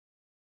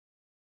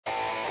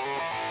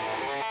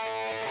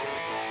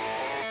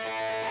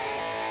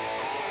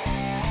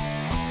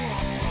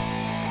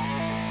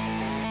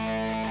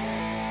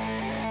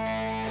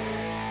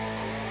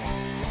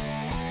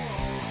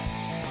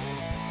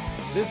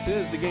This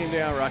is the Game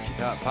Day on Rocky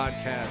Top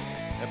podcast,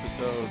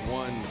 episode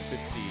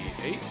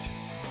 158.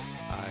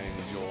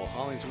 I'm Joel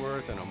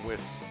Hollingsworth, and I'm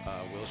with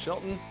Will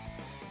Shelton.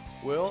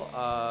 Will,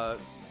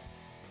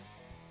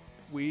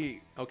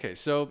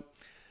 so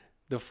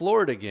the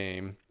Florida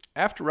game,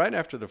 right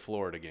after the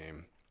Florida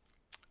game,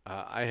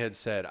 I had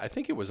said, I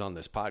think it was on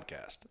this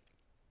podcast,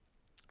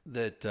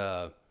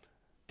 that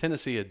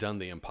Tennessee had done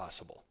the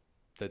impossible,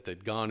 that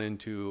they'd gone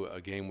into a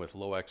game with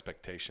low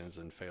expectations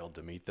and failed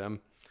to meet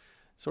them.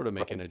 Sort of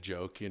making a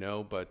joke,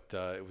 but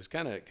it was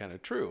kind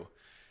of true.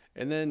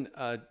 And then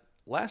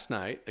last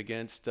night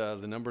against the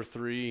number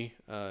 3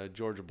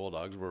 Georgia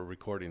Bulldogs, we're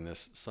recording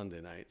this Sunday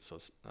night, so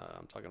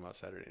I'm talking about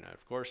Saturday night,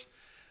 of course.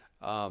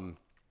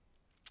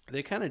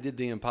 They kind of did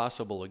the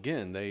impossible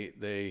again.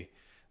 They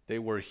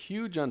were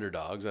huge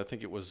underdogs. I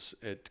think it was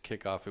at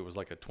kickoff. It was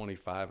like a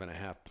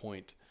 25.5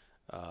 point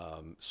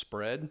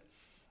spread.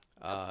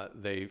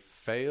 They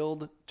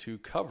failed to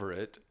cover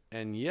it,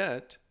 and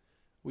yet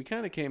we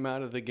kind of came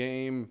out of the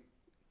game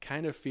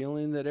kind of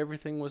feeling that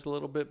everything was a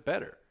little bit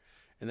better.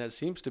 And that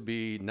seems to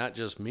be not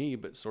just me,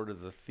 but sort of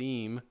the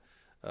theme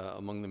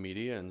among the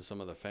media and some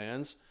of the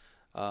fans.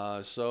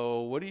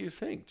 So what do you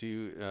think? Do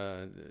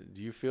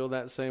you feel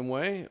that same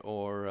way,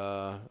 or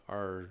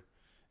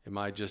am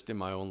I just in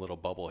my own little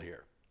bubble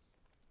here?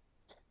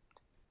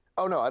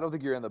 Oh, no, I don't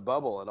think you're in the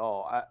bubble at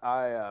all.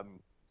 A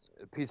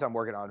piece I'm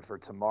working on for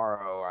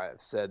tomorrow, I've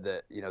said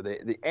that,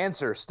 the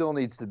answer still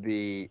needs to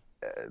be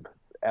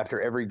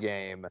after every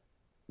game,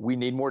 we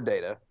need more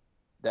data.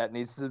 That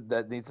needs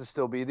to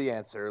still be the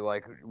answer.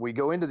 Like, we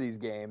go into these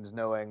games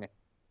knowing,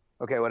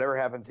 okay, whatever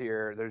happens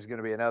here, there's going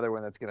to be another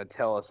one that's going to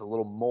tell us a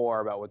little more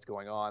about what's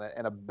going on,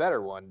 and a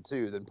better one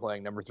too than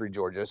playing number 3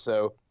 Georgia.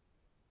 So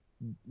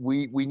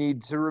we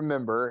need to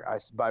remember.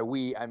 By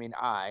we, I mean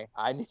I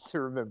need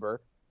to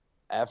remember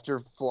after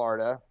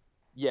Florida.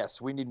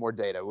 Yes, we need more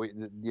data. We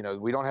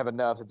don't have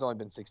enough. It's only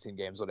been 16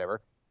 games,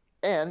 whatever.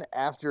 And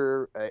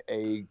after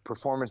a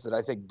performance that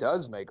I think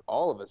does make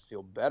all of us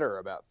feel better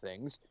about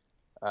things,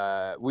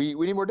 we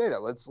need more data.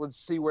 Let's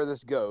see where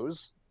this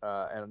goes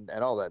and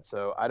all that.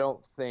 So I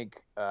don't think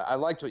I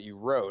liked what you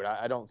wrote.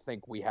 I don't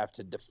think we have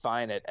to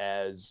define it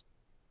as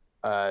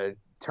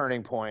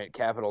turning point,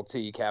 capital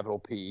T, capital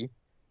P.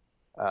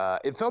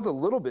 It felt a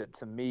little bit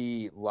to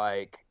me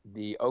like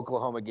the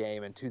Oklahoma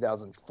game in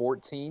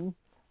 2014.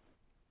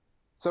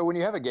 So when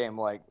you have a game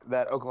like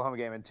that Oklahoma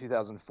game in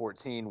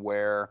 2014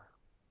 where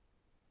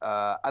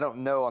I don't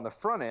know on the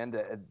front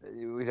end,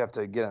 we'd have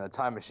to get in the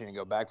time machine and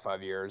go back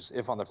 5 years.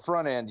 If on the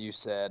front end you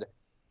said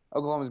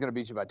Oklahoma's going to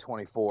beat you by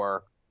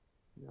 24,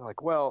 you're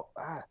like, well,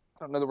 I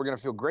don't know that we're going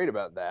to feel great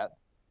about that.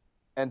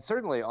 And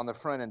certainly on the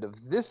front end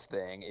of this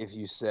thing, if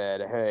you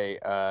said, hey,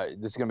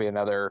 this is going to be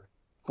another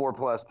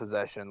 4+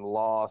 possession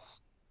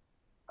loss,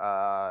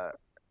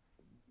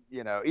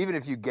 even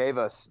if you gave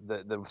us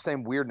the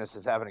same weirdness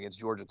as happened against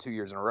Georgia 2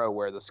 years in a row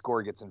where the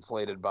score gets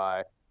inflated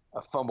by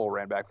a fumble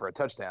ran back for a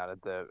touchdown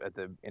at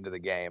the end of the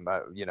game,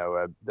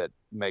 that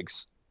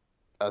makes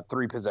a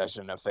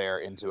 3-possession affair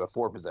into a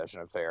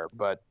 4-possession affair.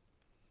 But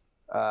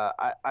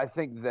I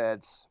think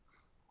that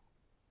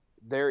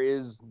there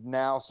is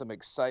now some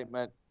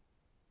excitement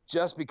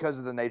just because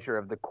of the nature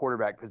of the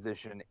quarterback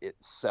position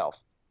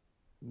itself.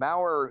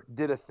 Maurer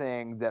did a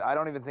thing that I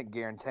don't even think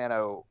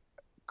Garantano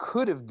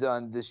could have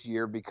done this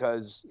year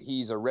because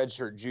he's a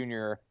redshirt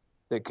junior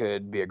that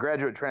could be a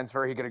graduate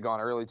transfer. He could have gone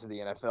early to the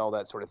NFL,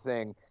 that sort of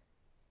thing.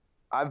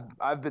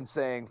 I've been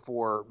saying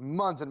for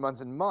months and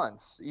months and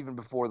months, even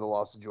before the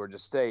loss to Georgia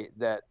State,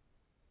 that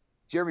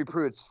Jeremy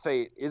Pruitt's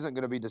fate isn't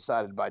going to be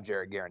decided by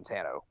Jarrett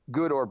Garantano,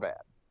 good or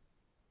bad.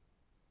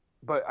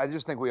 But I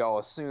just think we all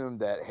assumed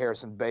that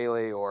Harrison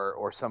Bailey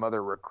or some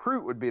other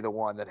recruit would be the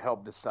one that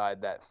helped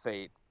decide that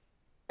fate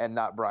and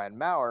not Brian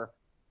Maurer.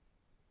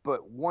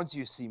 But once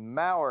you see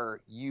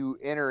Maurer, you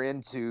enter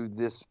into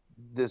this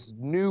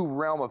new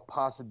realm of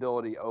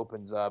possibility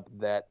opens up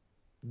that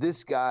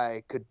this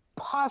guy could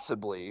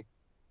possibly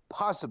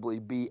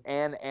be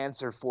an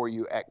answer for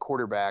you at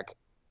quarterback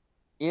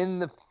in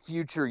the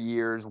future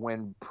years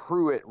when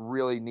Pruitt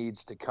really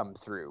needs to come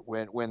through,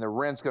 when the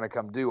rent's going to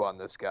come due on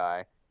this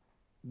guy.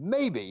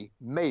 Maybe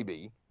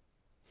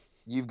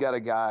you've got a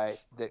guy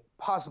that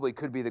possibly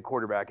could be the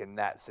quarterback in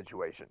that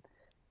situation.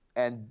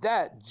 And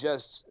that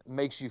just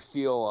makes you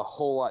feel a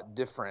whole lot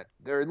different,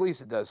 or at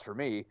least it does for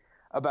me,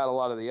 about a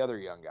lot of the other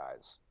young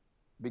guys.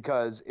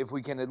 Because if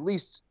we can at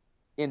least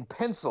in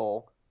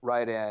pencil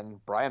write in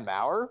Brian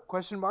Maurer, ?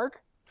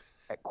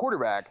 At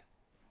quarterback,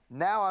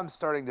 now I'm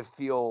starting to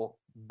feel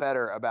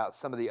better about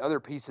some of the other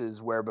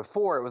pieces where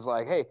before it was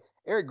like, hey,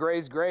 Eric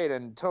Gray's great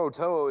and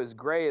Toto is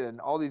great and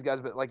all these guys,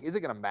 but like, is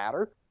it going to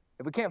matter?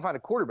 If we can't find a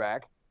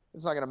quarterback,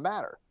 it's not going to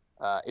matter.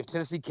 If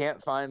Tennessee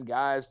can't find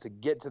guys to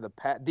get to the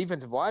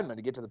defensive lineman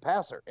to get to the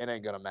passer, it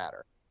ain't going to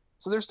matter.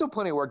 So there's still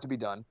plenty of work to be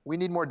done. We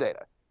need more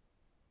data.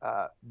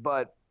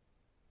 But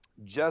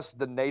just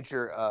the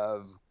nature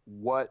of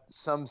what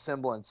some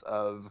semblance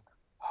of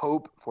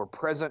hope for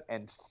present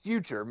and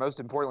future, most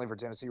importantly for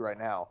Tennessee right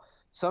now,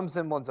 some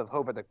semblance of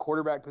hope at the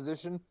quarterback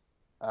position,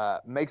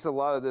 makes a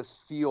lot of this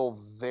feel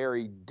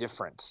very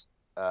different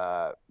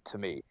to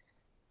me.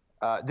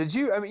 Did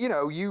you? I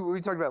mean,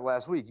 we talked about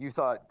last week. You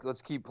thought,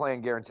 let's keep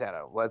playing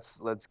Garantano.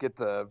 Let's get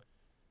the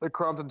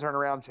Crumpton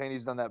turnaround.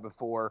 Cheney's done that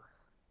before.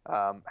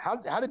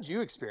 How did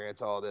you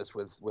experience all of this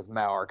with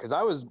Maurer? Because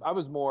I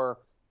was more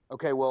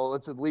okay. Well,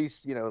 let's at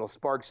least it'll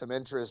spark some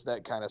interest,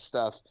 that kind of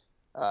stuff.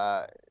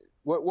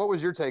 What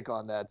was your take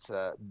on that?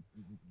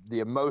 The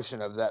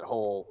emotion of that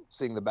whole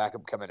seeing the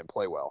backup come in and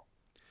play well.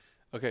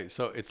 Okay,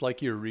 so it's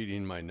like you're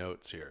reading my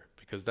notes here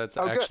because that's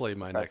Oh, good. actually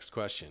my Okay. next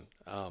question.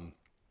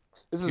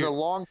 This is Here, a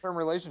long-term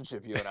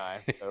relationship, you and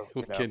I. So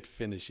we can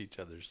finish each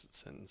other's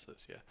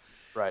sentences. Yeah.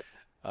 right.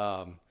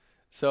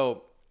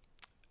 So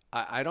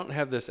I don't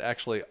have this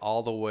actually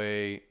all the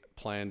way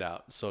planned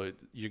out. So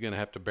you're going to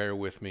have to bear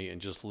with me and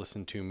just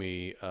listen to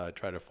me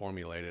try to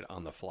formulate it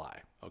on the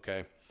fly.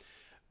 Okay.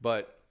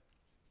 But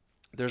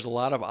there's a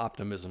lot of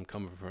optimism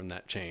coming from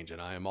that change,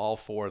 and I am all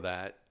for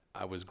that.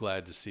 I was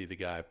glad to see the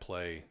guy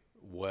play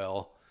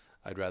well.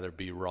 I'd rather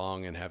be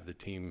wrong and have the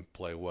team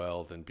play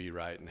well than be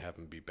right and have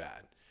them be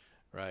bad,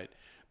 right?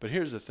 But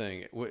here's the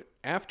thing.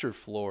 After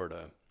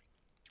Florida,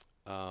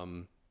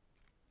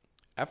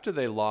 after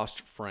they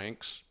lost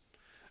Franks,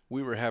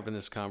 we were having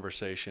this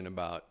conversation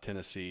about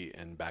Tennessee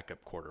and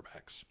backup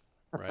quarterbacks,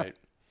 right?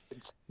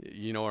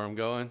 You know where I'm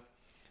going?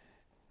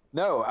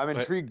 No, I'm But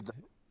intrigued.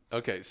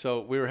 okay,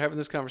 so we were having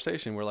this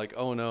conversation. We're like,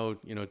 oh no,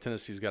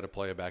 Tennessee's got to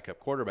play a backup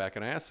quarterback.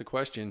 And I asked the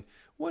question,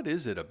 what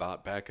is it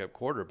about backup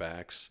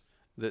quarterbacks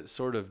that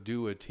sort of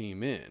do a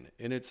team in?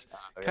 And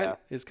Yeah.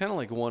 it's kind of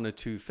like one of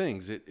two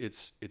things.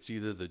 It's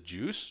either the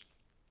juice,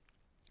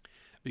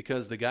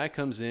 because the guy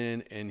comes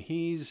in and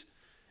he's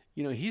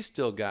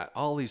still got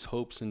all these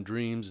hopes and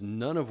dreams,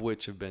 none of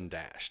which have been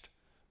dashed,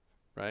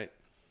 right?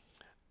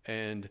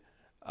 And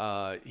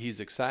he's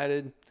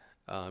excited.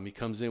 He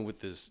comes in with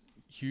this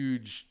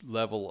huge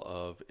level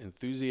of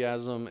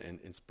enthusiasm and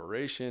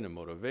inspiration and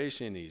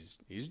motivation.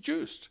 He's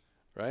juiced,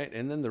 right?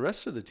 And then the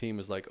rest of the team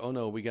is like, oh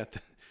no, we got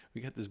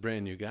this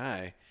brand new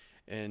guy,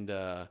 and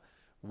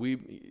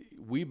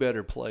we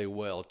better play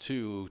well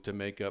too to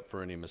make up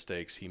for any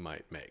mistakes he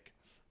might make,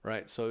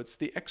 right? So it's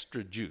the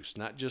extra juice,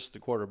 not just the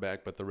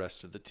quarterback, but the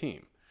rest of the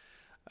team.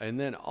 And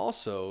then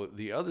also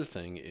the other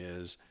thing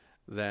is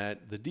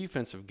that the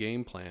defensive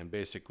game plan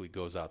basically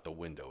goes out the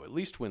window, at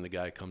least when the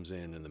guy comes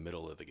in the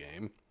middle of the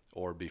game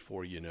or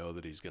before you know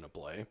that he's going to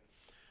play,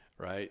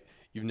 right?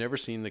 You've never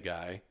seen the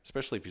guy,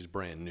 especially if he's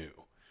brand new.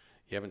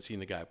 You haven't seen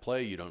the guy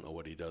play. You don't know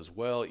what he does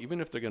well. Even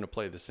if they're going to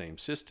play the same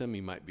system,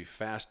 he might be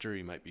faster,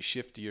 he might be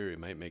shiftier, he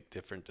might make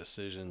different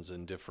decisions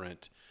in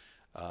different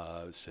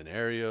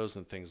scenarios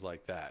and things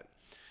like that.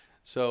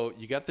 So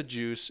you got the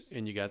juice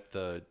and you got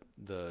the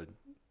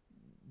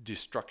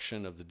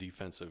destruction of the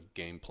defensive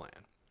game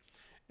plan.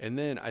 And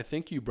then I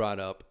think you brought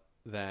up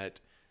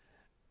that,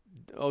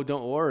 oh,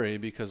 don't worry,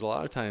 because a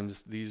lot of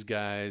times these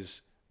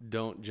guys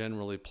don't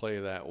generally play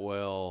that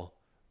well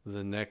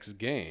the next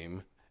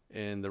game.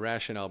 And the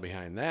rationale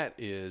behind that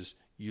is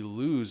you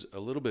lose a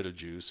little bit of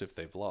juice if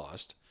they've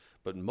lost,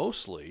 but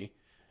mostly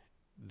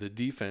the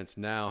defense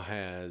now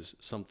has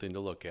something to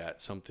look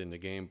at, something to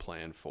game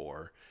plan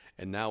for,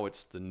 and now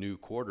it's the new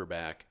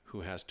quarterback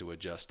who has to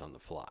adjust on the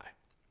fly.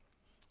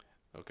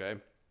 Okay?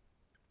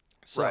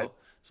 So, Right.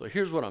 so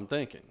here's what I'm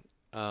thinking.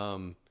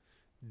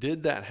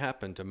 Did that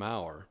happen to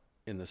Maurer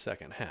in the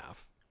second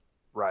half?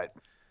 Right.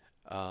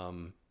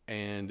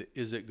 And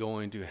is it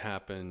going to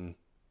happen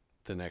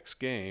the next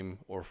game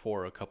or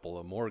for a couple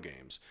of more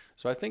games?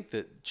 So I think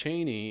that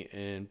Cheney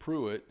and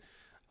Pruitt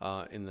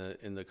in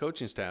the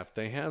coaching staff,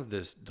 they have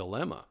this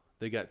dilemma.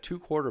 They got two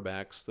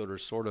quarterbacks that are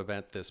sort of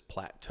at this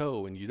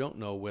plateau, and you don't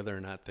know whether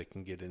or not they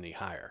can get any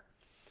higher.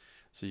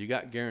 So you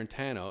got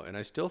Garantano, and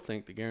I still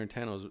think that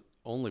Garantano's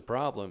only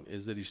problem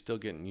is that he's still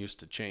getting used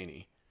to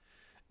Cheney.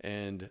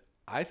 And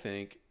I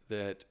think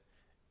that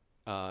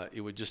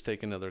it would just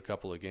take another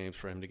couple of games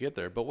for him to get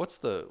there. But what's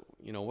the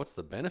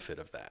benefit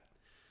of that?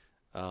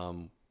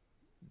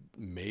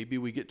 Maybe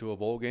we get to a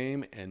bowl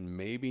game, and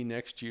maybe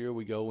next year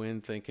we go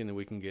in thinking that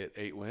we can get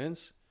 8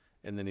 wins,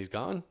 and then he's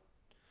gone.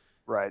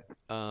 Right.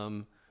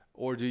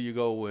 Or do you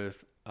go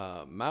with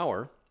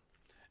Maurer,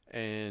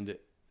 and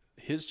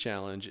his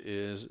challenge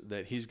is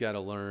that he's got to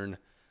learn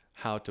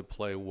how to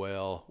play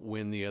well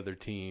when the other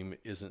team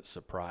isn't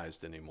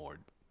surprised anymore.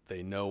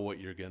 They know what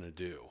you're going to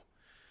do.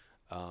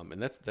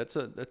 And that's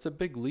a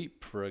big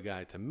leap for a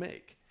guy to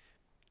make.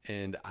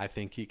 And I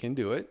think he can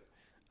do it.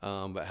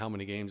 But how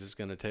many games it's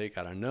going to take,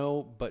 I don't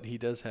know. But he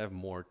does have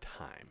more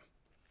time,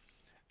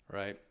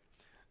 right?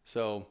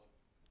 So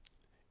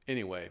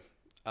anyway,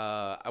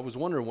 I was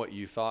wondering what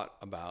you thought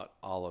about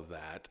all of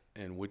that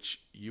and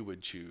which you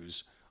would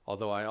choose.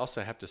 Although I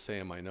also have to say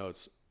in my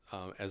notes,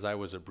 as I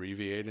was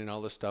abbreviating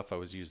all this stuff, I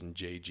was using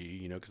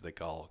JG, because they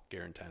call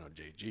Garantano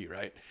JG,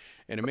 right?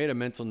 And I made a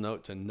mental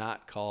note to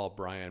not call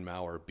Brian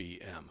Maurer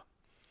BM.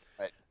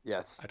 Right.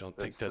 Yes. I don't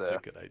think that's a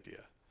good idea.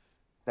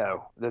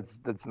 No,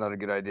 that's not a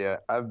good idea.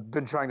 I've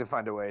been trying to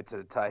find a way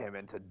to tie him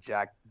into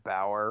Jack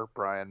Bauer,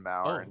 Brian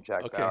Maurer, and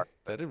Jack okay. Bauer.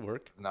 That'd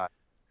work.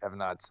 Have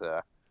not.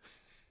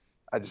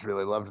 I just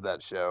really loved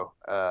that show.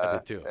 I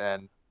did too.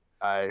 And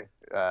I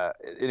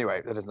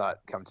anyway, that has not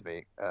come to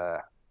me.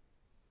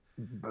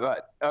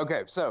 But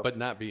okay, so But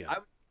not being.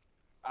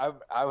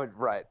 I would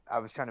right. I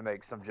was trying to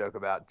make some joke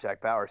about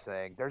Jack Bauer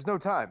saying there's no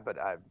time, but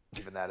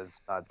even that is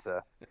not.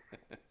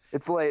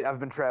 It's late. I've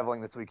been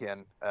traveling this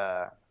weekend.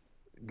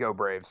 Go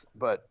Braves!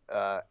 But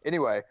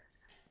anyway,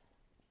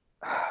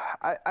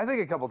 I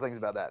think a couple things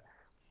about that.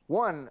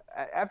 One,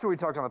 after we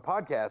talked on the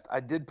podcast, I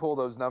did pull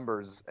those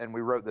numbers, and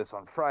we wrote this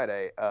on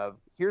Friday.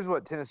 Of here's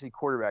what Tennessee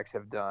quarterbacks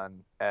have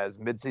done as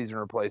midseason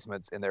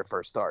replacements in their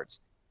first starts,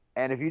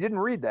 and if you didn't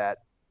read that,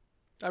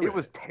 it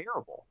was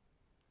terrible.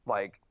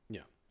 Like,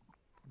 yeah,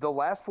 the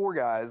last four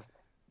guys,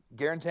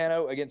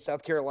 Garantano against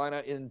South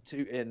Carolina in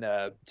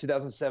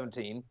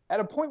 2017, at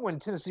a point when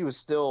Tennessee was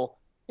still,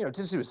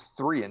 Tennessee was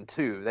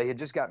 3-2. They had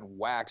just gotten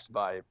waxed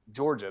by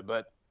Georgia,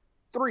 but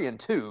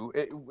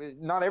 3-2,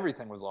 not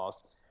everything was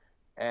lost.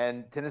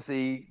 And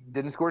Tennessee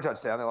didn't score a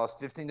touchdown. They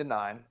lost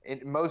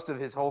 15-9. Most of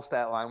his whole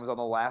stat line was on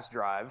the last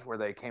drive where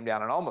they came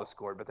down and almost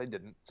scored, but they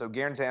didn't. So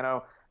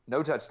Garantano,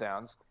 no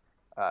touchdowns,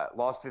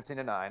 lost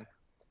 15-9.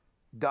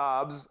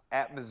 Dobbs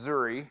at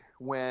Missouri,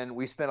 when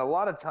we spent a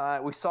lot of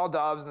time, we saw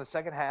Dobbs in the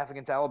second half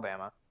against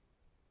Alabama,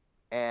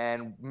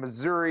 and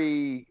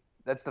Missouri,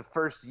 that's the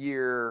first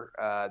year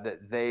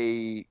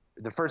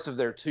the first of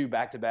their two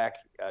back-to-back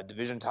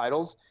division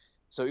titles.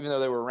 So even though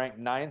they were ranked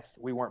 9th,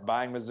 we weren't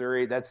buying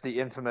Missouri. That's the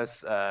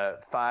infamous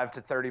 5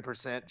 to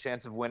 30%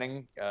 chance of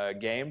winning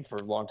game for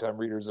longtime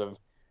readers of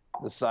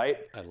the site.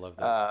 I love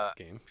that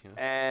game. Yeah.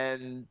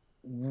 And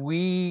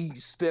we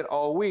spent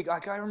all week.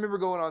 Like, I remember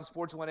going on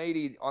Sports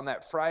 180 on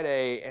that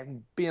Friday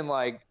and being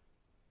like,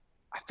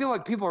 I feel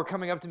like people are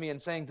coming up to me and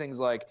saying things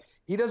like,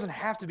 he doesn't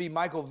have to be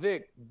Michael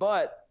Vick,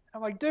 but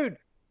I'm like, dude,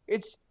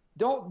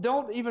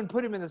 don't even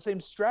put him in the same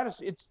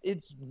stratosphere.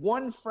 It's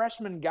one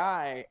freshman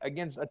guy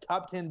against a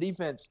top 10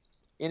 defense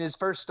in his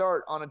first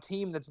start on a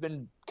team that's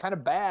been kind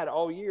of bad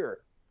all year.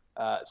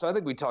 So I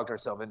think we talked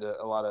ourselves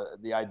into a lot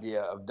of the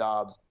idea of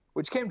Dobbs,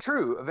 which came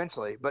true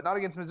eventually, but not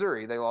against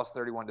Missouri. They lost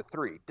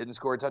 31-3, didn't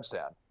score a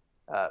touchdown.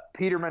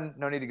 Peterman,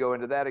 no need to go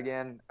into that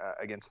again.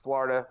 Against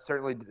Florida,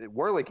 certainly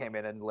Worley came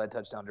in and led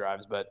touchdown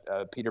drives,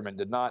 but Peterman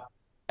did not.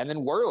 And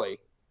then Worley,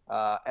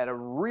 at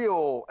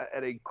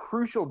a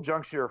crucial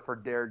juncture for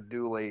Derek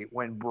Dooley,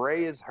 when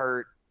Bray is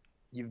hurt,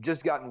 you've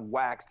just gotten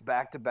waxed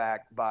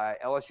back-to-back by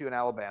LSU and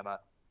Alabama.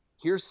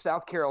 Here's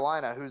South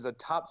Carolina, who's a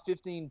top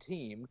 15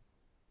 team,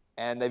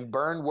 and they've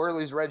burned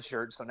Worley's red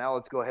shirt, so now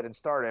let's go ahead and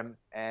start him.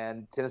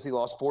 And Tennessee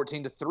lost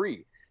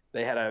 14-3.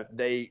 They had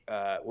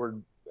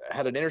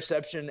an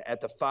interception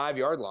at the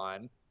 5-yard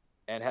line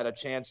and had a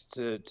chance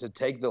to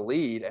take the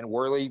lead, and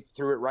Worley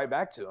threw it right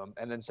back to him.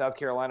 And then South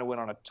Carolina went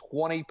on a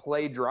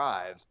 20-play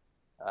drive.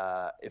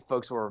 If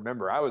folks will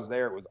remember, I was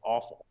there. It was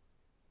awful.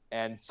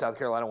 And South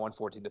Carolina won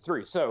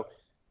 14-3. So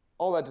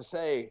all that to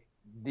say,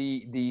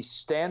 the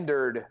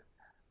standard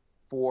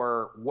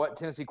for what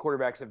Tennessee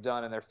quarterbacks have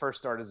done in their first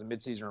start as a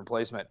midseason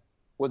replacement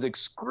was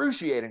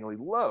excruciatingly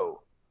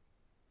low.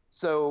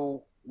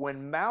 So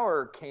when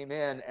Maurer came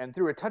in and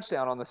threw a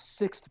touchdown on the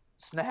 6th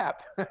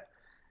snap,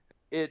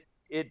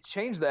 it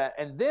changed that.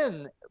 And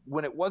then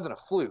when it wasn't a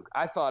fluke,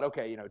 I thought,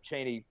 okay,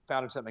 Chaney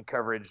found himself in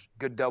coverage,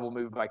 good double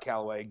move by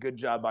Callaway, good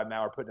job by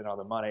Maurer putting it on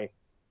the money.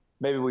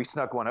 Maybe we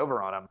snuck one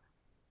over on him.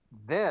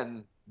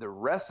 Then the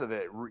rest of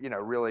it,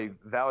 really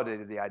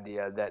validated the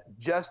idea that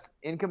just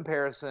in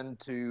comparison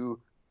to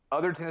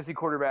other Tennessee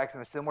quarterbacks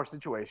in a similar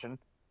situation,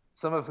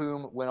 some of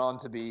whom went on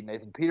to be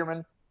Nathan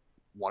Peterman,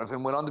 one of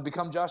whom went on to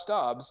become Josh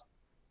Dobbs,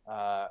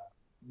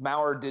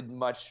 Maurer did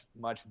much,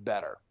 much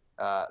better.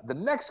 The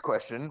next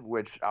question,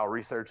 which I'll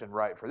research and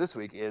write for this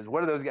week, is what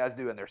do those guys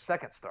do in their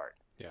second start?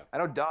 Yeah. I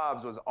know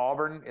Dobbs was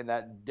Auburn in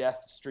that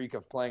death streak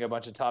of playing a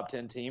bunch of top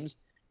 10 teams.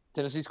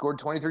 Tennessee scored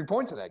 23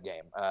 points in that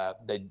game.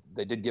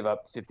 They did give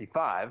up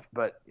 55,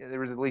 but there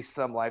was at least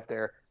some life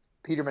there.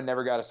 Peterman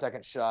never got a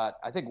second shot.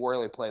 I think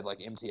Worley played like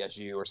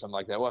MTSU or something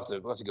like that. We'll have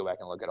to go back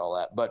and look at all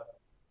that. But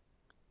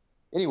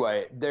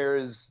anyway,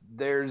 there's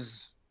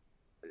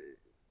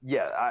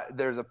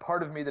a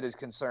part of me that is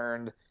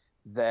concerned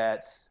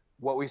that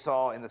what we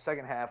saw in the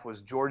second half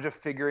was Georgia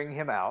figuring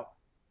him out,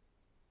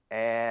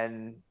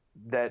 and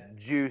that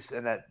juice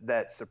and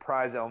that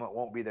surprise element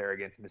won't be there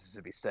against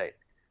Mississippi State.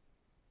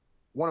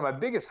 One of my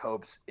biggest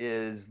hopes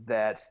is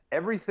that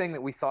everything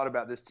that we thought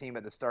about this team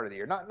at the start of the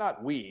year,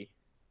 not we,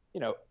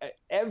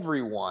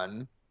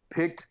 everyone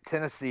picked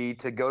Tennessee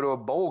to go to a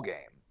bowl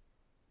game.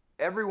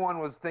 Everyone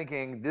was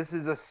thinking this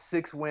is a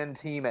 6-win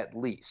team at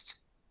least.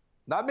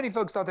 Not many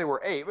folks thought they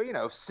were 8,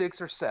 but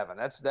 6 or 7.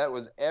 That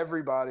was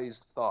everybody's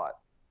thought.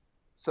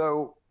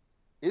 So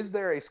is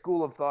there a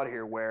school of thought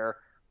here where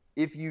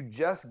if you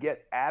just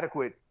get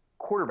adequate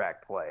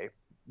quarterback play,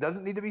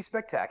 doesn't need to be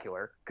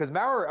spectacular, because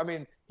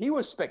Maurer, he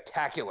was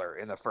spectacular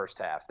in the first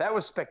half. That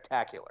was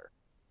spectacular.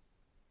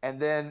 And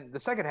then the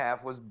second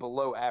half was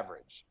below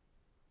average.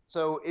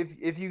 So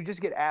if you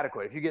just get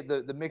adequate, if you get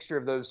the mixture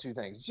of those two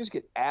things, you just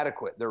get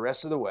adequate the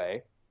rest of the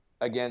way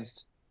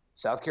against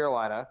South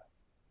Carolina,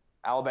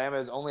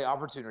 Alabama's only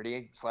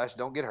opportunity /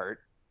 don't get hurt,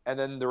 and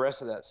then the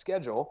rest of that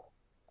schedule,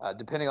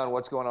 depending on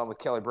what's going on with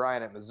Kelly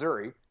Bryant at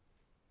Missouri,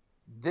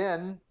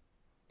 then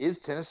is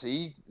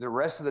Tennessee, the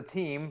rest of the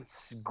team,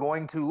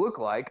 going to look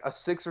like a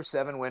 6 or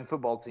 7 win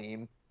football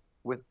team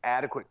with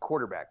adequate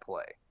quarterback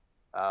play?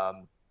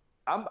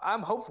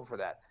 I'm hopeful for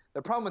that.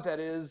 The problem with that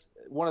is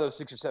one of those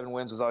 6 or 7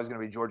 wins was always going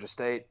to be Georgia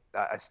State.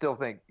 I still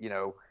think,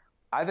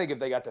 I think if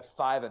they got to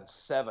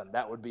 5-7,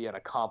 that would be an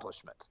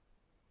accomplishment.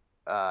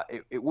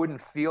 It wouldn't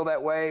feel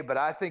that way, but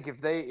I think if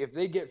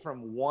they get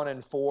from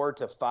 1-4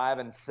 to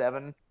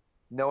 5-7,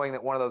 knowing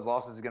that one of those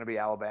losses is going to be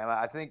Alabama,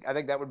 I think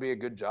that would be a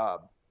good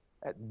job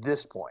at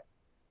this point.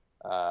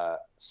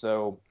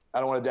 So I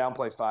don't want to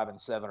downplay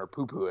 5-7 or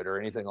poo-poo it or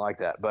anything like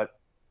that, but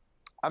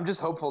I'm just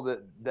hopeful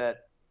that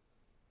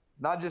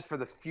not just for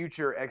the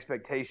future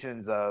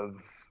expectations of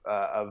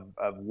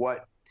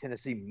what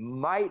Tennessee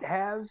might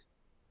have,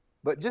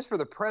 but just for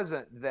the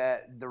present,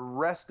 that the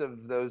rest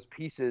of those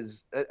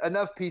pieces,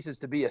 enough pieces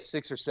to be a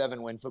 6 or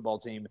 7 win football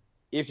team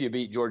if you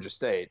beat Georgia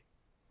State,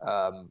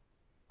 have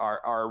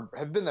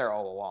been there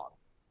all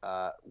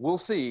along. We'll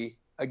see.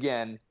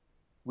 Again,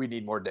 we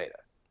need more data.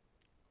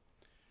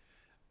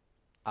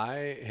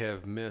 I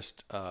have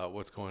missed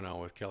what's going on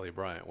with Kelly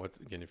Bryant.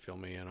 Can you fill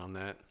me in on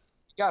that?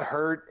 He got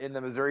hurt in the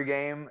Missouri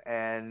game,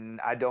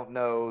 and I don't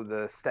know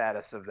the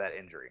status of that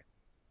injury.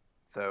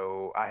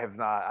 So I have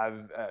not.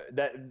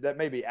 That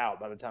may be out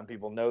by the time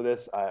people know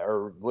this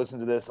or listen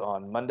to this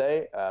on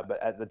Monday.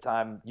 But at the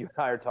time you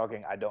and I are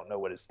talking, I don't know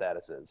what his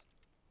status is.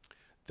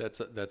 That's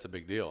a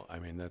big deal. I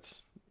mean,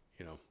 that's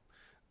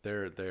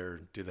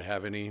they're do they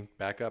have any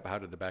backup? How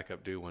did the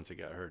backup do once he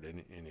got hurt?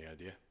 Any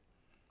idea?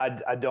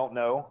 I don't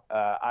know.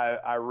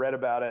 I read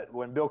about it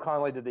when Bill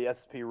Connelly did the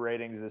SP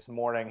ratings this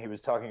morning. He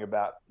was talking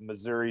about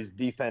Missouri's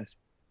defense,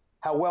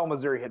 how well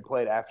Missouri had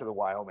played after the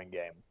Wyoming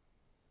game,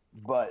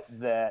 but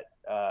that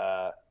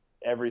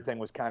everything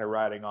was kind of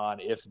riding on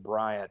if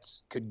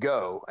Bryant could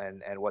go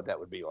and what that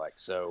would be like.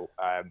 So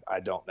I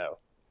don't know.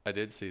 I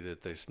did see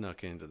that they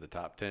snuck into the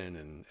top 10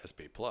 in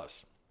SP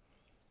Plus.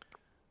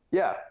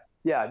 Yeah.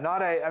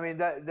 I mean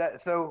that.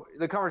 So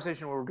the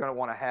conversation we're going to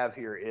want to have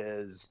here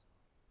is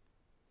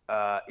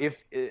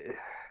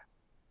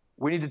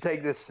we need to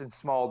take this in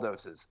small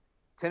doses.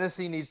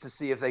 Tennessee needs to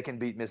see if they can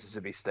beat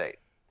Mississippi State.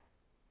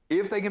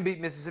 If they can beat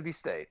Mississippi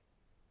State,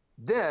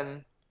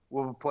 then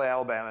we'll play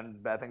Alabama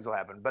and bad things will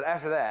happen. But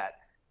after that,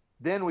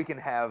 then we can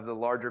have the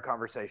larger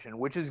conversation,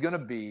 which is going to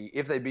be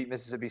if they beat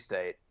Mississippi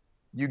State,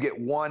 you get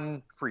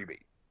one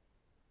freebie.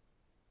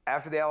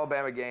 After the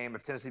Alabama game,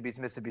 if Tennessee beats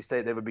Mississippi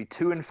State, they would be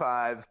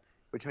 2-5,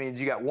 which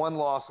means you got one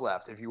loss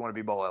left if you want to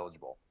be bowl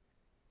eligible.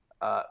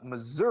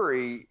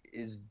 Missouri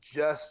is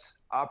just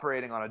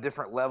operating on a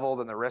different level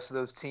than the rest of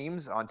those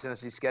teams on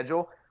Tennessee's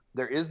schedule.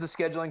 There is the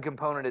scheduling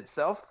component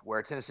itself,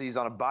 where Tennessee's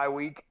on a bye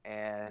week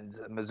and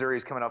Missouri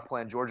is coming off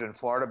playing Georgia and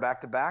Florida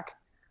back-to-back.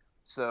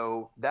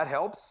 So that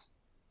helps.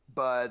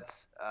 But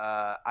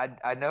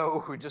I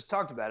know we just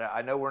talked about it.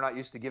 I know we're not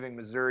used to giving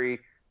Missouri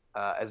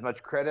as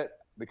much credit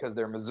because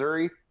they're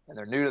Missouri and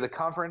they're new to the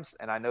conference.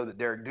 And I know that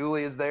Derek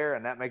Dooley is there,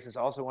 and that makes us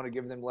also want to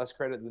give them less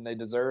credit than they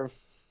deserve.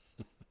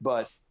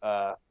 But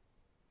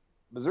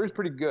Missouri's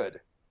pretty good.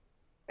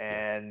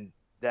 And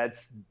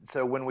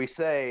so when we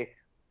say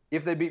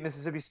if they beat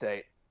Mississippi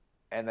State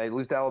and they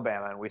lose to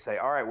Alabama and we say,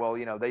 all right, well,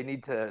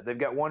 they've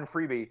got one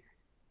freebie,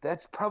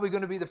 that's probably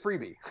going to be the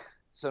freebie.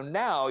 So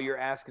now you're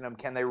asking them,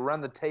 can they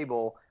run the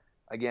table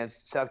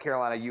against South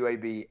Carolina,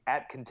 UAB,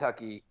 at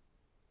Kentucky,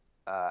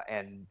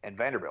 and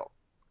Vanderbilt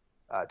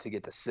to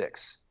get to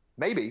 6?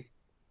 Maybe.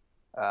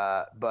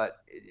 But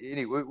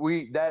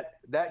anyway,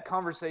 that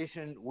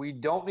conversation, we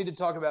don't need to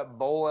talk about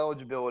bowl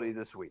eligibility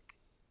this week.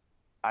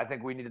 I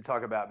think we need to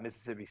talk about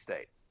Mississippi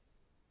State.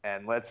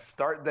 And let's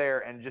start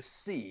there and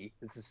just see.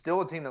 This is still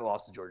a team that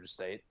lost to Georgia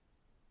State.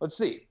 Let's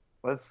see.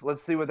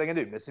 Let's see what they can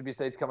do. Mississippi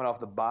State's coming off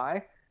the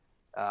bye.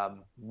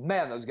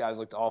 Man, those guys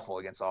looked awful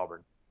against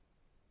Auburn.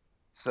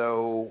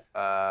 So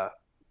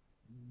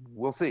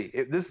we'll see.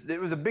 It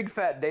was a big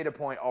fat data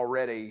point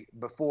already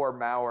before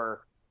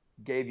Maurer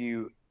gave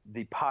you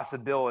the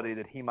possibility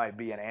that he might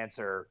be an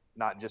answer,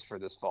 not just for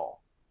this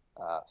fall.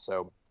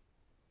 So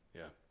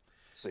yeah,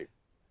 see.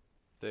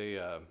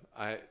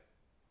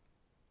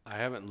 I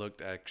haven't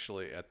looked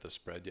actually at the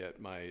spread yet.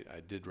 I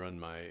did run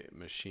my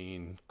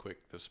machine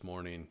quick this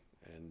morning,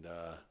 and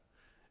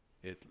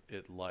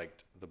it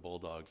liked the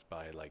Bulldogs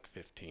by like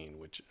 15,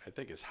 which I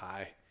think is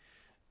high.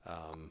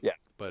 Yeah,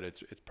 but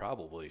it's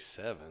probably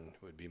 7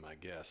 would be my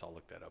guess. I'll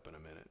look that up in a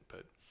minute.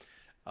 But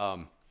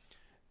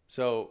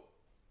so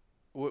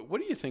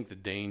what do you think the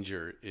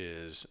danger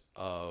is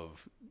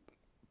of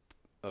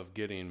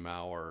getting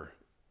Maurer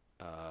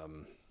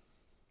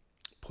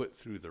put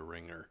through the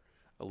ringer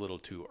a little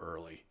too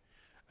early?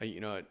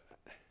 I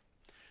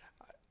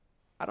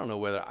don't know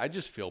whether I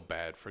just feel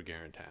bad for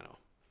Garantano.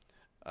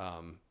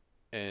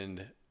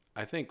 And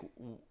I think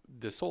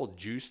this whole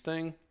juice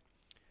thing,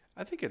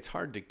 I think it's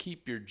hard to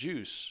keep your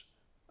juice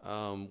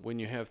when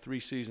you have 3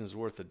 seasons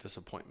worth of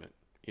disappointment.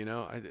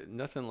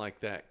 Nothing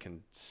like that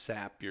can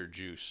sap your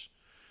juice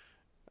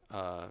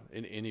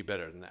any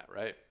better than that,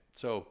 right?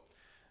 So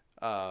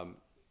Um,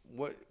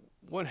 what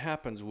what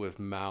happens with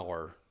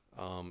Maurer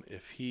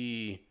if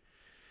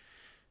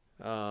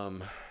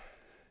um,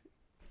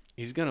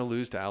 he's going to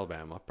lose to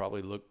Alabama?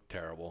 Probably look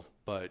terrible,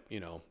 but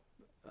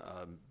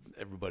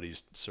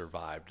everybody's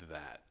survived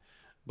that.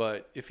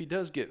 But if he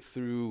does get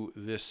through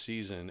this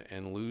season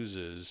and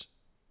loses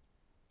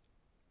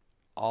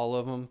all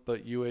of them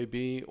but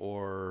UAB,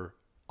 or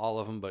all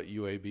of them but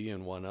UAB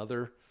and one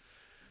other,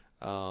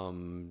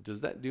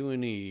 does that do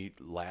any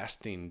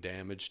lasting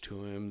damage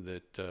to him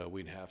that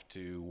we'd have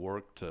to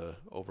work to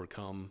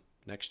overcome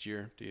next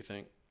year, do you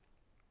think?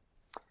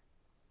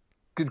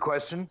 Good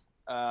question.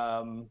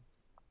 And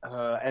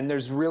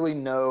there's really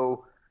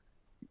no.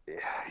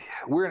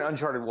 We're in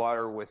uncharted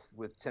water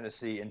with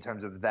Tennessee in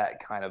terms of that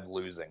kind of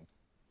losing,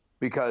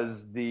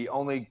 because the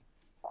only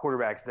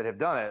quarterbacks that have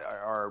done it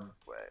are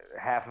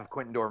half of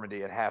Quentin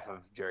Dormady and half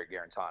of Jarrett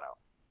Garantano.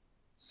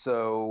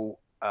 So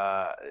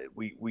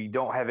we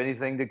don't have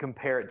anything to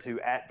compare it to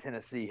at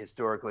Tennessee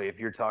historically. If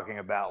you're talking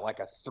about like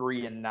a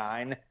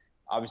 3-9,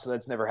 obviously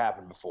that's never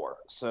happened before.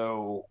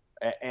 So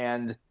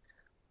and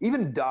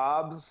even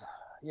Dobbs,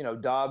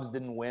 Dobbs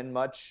didn't win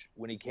much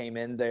when he came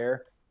in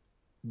there,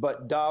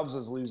 but Dobbs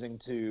was losing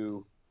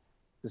to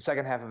the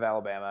second half of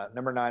Alabama,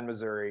 number 9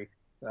 Missouri,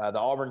 the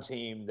Auburn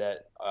team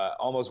that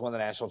almost won the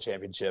national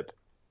championship.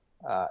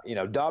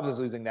 Dobbs is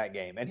losing that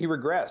game, and he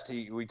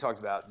regressed. We talked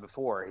about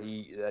before.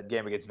 That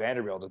game against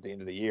Vanderbilt at the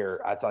end of the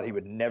year, I thought he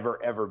would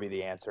never ever be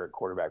the answer at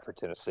quarterback for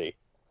Tennessee.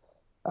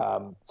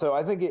 So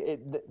I think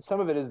some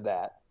of it is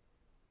that.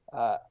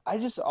 I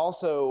just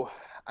also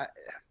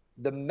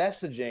the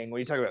messaging when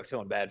you talk about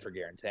feeling bad for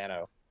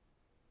Garantano,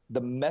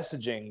 the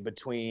messaging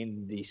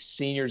between the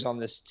seniors on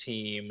this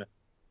team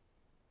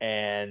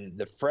and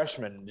the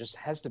freshmen just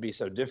has to be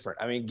so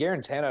different. I mean,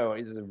 Garantano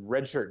is a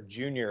redshirt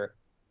junior.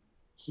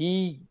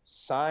 He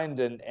signed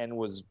and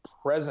was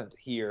present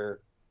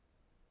here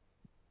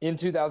in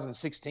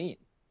 2016.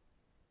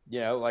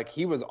 Like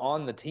he was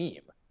on the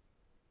team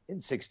in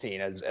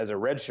 16 as a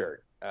redshirt.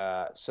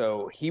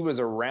 So he was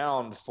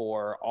around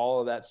for all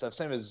of that stuff.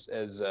 Same as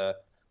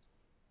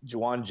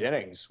Juwan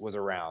Jennings was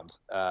around.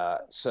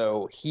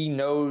 So he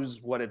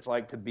knows what it's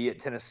like to be at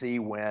Tennessee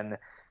when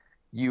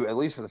you, at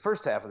least for the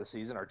first half of the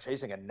season, are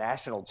chasing a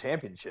national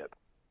championship,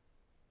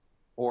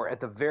 or at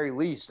the very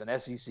least an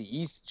SEC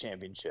East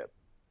championship.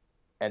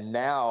 And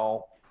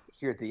now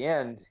here at the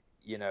end,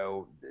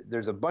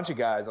 there's a bunch of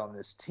guys on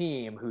this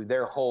team who they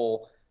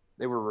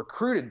were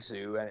recruited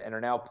to and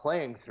are now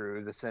playing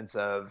through the sense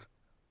of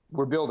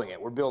we're building it.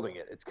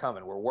 It's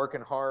coming. We're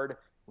working hard.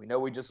 We know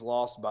we just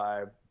lost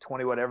by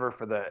 20 whatever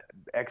for the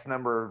X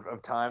number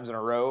of times in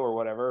a row or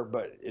whatever,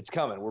 but it's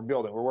coming. We're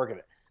building. We're working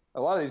it.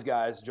 A lot of these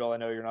guys, Joel, I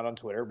know you're not on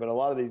Twitter, but a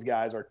lot of these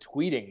guys are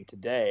tweeting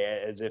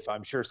today as if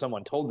I'm sure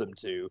someone told them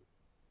to.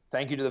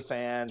 Thank you to the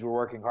fans. We're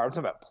working hard. I'm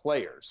talking about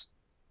players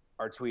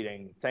are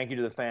tweeting, thank you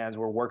to the fans.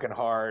 We're working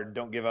hard.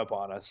 Don't give up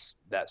on us,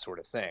 that sort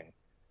of thing.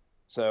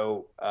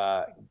 So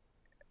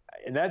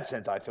in that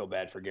sense, I feel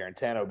bad for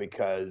Garantano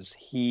because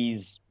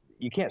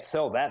you can't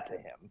sell that to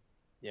him.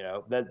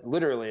 That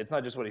literally, it's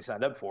not just what he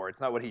signed up for. It's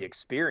not what he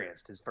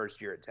experienced his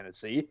first year at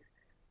Tennessee.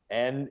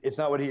 And it's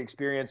not what he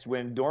experienced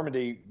when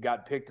Dormady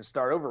got picked to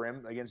start over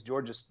him against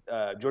Georgia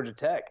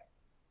Tech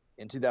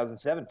in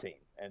 2017.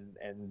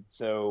 And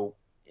so,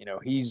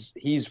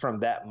 he's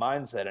from that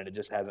mindset, and it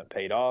just hasn't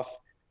paid off.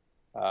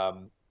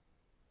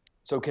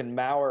 So can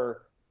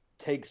Maurer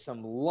take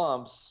some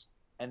lumps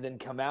and then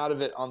come out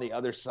of it on the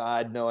other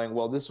side knowing,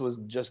 well, this was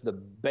just the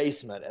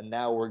basement and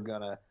now we're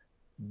going to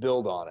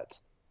build on it?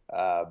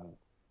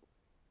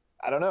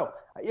 I don't know.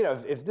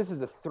 If this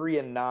is a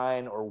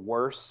 3-9 or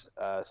worse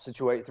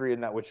situation,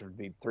 3-9, which would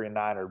be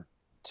 3-9 or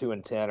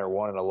 2-10 or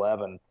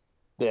 1-11,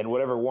 then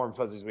whatever warm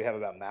fuzzies we have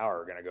about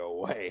Maurer are going to go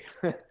away.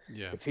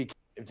 Yeah. if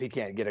he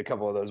can't get a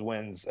couple of those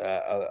wins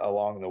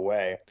along the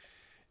way.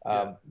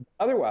 Yeah.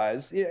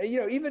 Otherwise,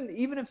 even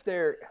if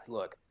they're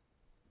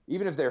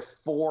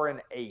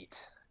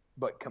 4-8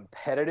 but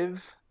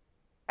competitive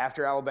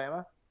after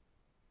Alabama,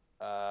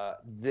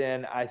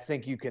 then I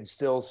think you can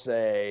still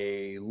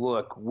say,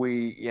 look,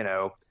 we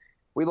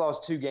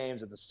lost 2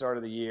 games at the start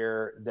of the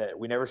year that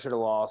we never should have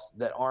lost,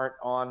 that aren't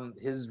on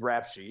his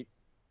rap sheet,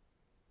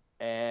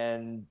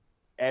 and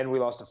we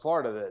lost to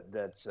Florida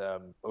that's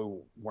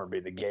weren't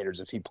being the Gators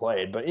if he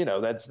played, but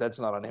that's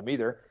not on him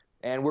either.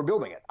 And we're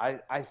building it.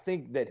 I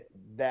think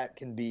that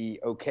can be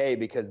okay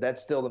because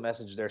that's still the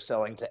message they're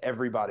selling to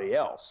everybody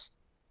else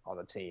on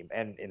the team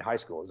and in high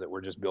school, is that we're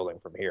just building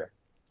from here.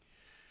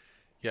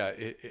 Yeah,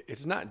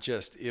 it's not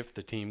just if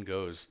the team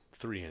goes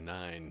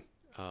 3-9,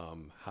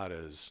 how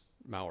does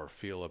Maurer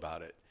feel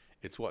about it?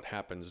 It's what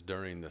happens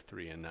during the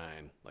 3-9,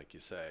 like you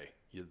say.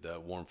 The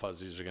warm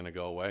fuzzies are going to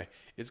go away.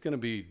 It's going to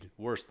be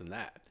worse than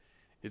that.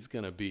 It's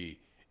going to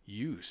be,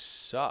 you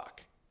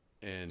suck,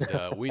 and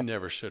we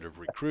never should have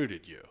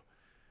recruited you.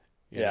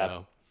 You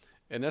know,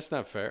 and that's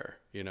not fair.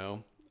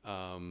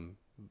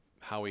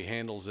 How he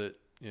handles it,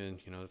 and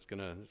it's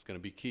gonna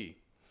be key.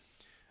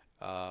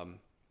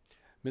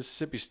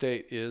 Mississippi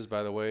State is,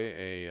 by the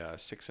way, a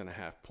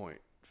 6.5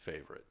 point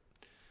favorite.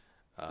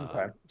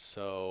 Okay.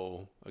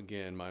 So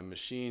again, my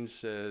machine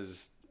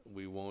says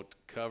we won't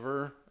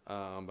cover,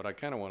 but I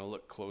kind of want to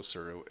look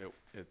closer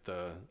at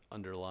the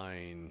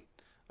underlying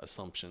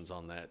assumptions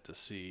on that to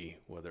see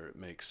whether it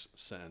makes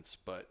sense.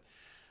 But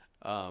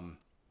um,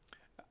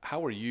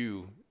 how are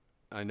you?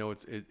 I know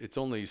it's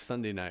only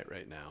Sunday night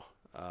right now.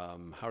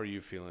 How are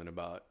you feeling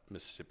about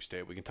Mississippi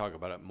State? We can talk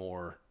about it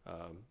more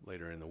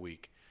later in the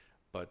week,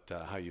 but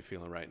how are you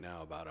feeling right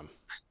now about them?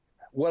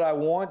 What I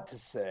want to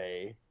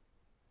say,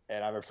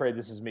 and I'm afraid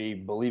this is me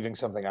believing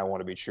something I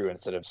want to be true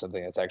instead of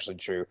something that's actually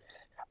true.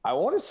 I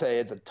want to say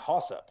it's a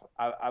toss-up.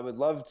 I would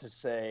love to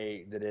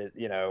say that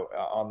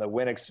on the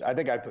I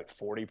think I put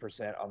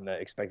 40% on the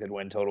expected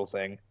win total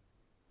thing,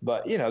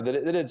 but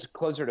that it's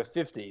closer to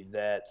 50.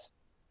 That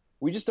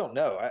we just don't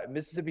know.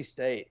 Mississippi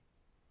State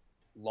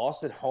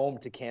lost at home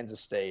to Kansas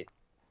State,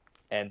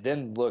 and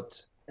then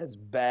looked as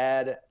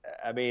bad.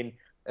 I mean,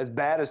 as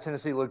bad as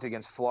Tennessee looked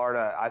against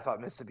Florida, I thought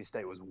Mississippi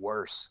State was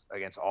worse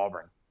against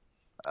Auburn.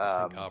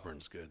 I think Um,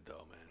 Auburn's good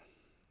though,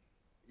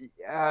 man.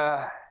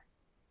 yeah,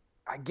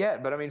 I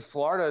get, but I mean,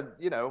 Florida,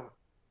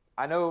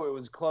 I know it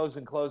was close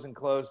and close and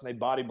close, and they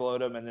body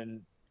blowed them, and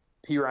then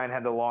P Ryan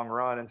had the long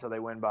run, and so they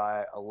win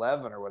by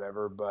 11 or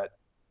whatever. But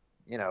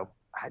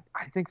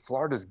I think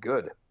Florida's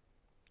good,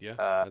 Yeah,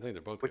 uh, I think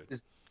they're both which good.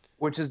 is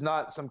which is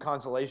not some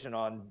consolation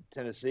on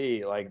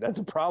Tennessee. Like that's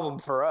a problem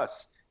for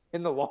us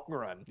in the long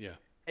run. Yeah.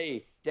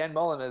 Hey, Dan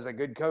Mullen is a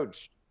good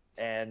coach,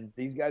 and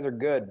these guys are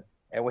good,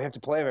 and we have to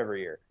play them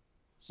every year.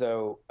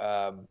 So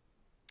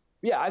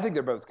yeah, I think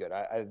they're both good.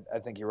 I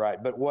think you're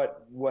right. But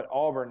what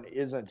Auburn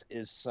isn't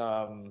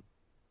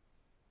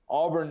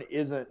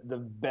the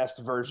best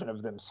version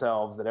of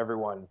themselves that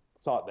everyone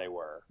thought they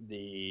were.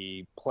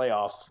 The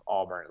playoff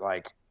Auburn,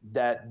 like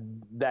that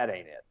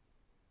ain't it.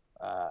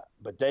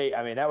 But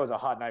I mean, that was a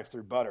hot knife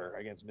through butter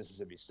against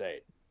Mississippi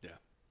State. Yeah.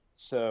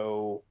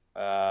 So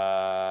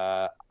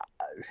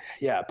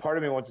yeah, part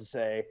of me wants to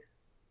say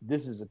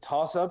this is a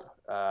toss up.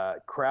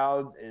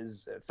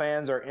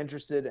 Fans are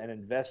interested and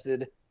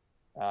invested.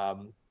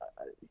 Um,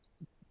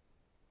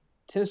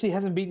 Tennessee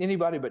hasn't beaten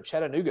anybody but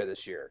Chattanooga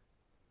this year.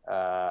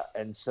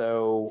 And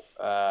so,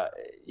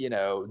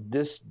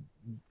 this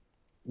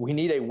we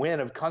need a win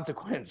of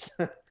consequence,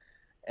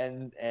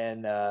 and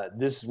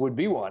this would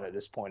be one at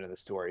this point in the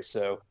story.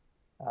 So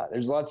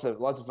there's lots of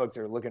folks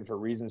that are looking for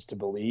reasons to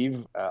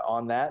believe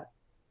on that.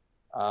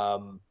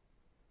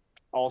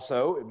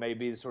 Also, it may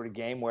be the sort of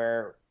game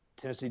where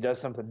Tennessee does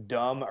something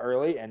dumb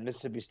early and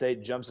Mississippi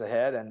State jumps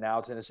ahead, and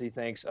now Tennessee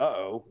thinks,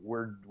 "Uh-oh,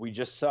 we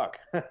just suck,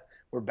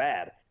 we're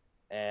bad,"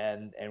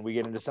 and we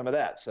get into some of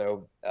that.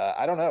 So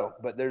I don't know,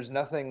 but there's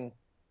nothing.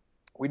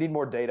 We need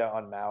more data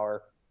on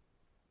Maurer,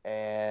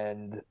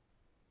 and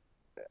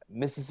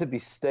Mississippi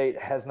State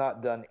has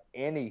not done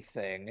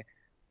anything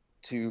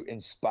to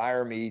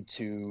inspire me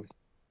to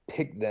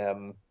pick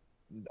them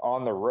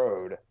on the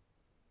road.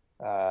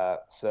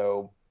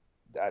 So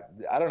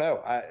I don't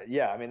know.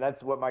 I mean,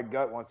 that's what my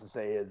gut wants to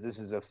say is this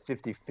is a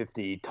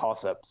 50-50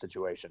 toss-up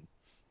situation.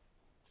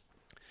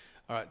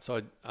 All right.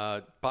 So,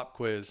 pop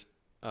quiz.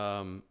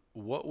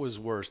 What was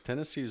worse,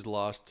 Tennessee's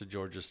loss to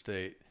Georgia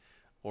State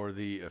or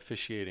the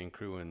officiating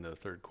crew in the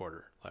third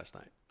quarter last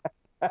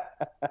night?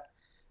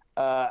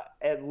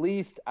 At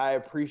least I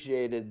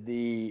appreciated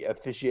the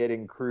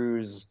officiating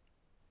crew's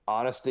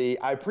honesty.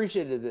 I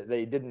appreciated that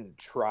they didn't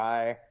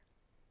try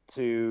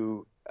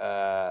to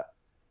the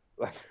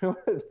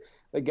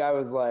guy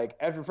was like,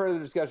 after further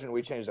discussion,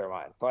 we changed our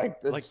mind.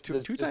 Like this, Like two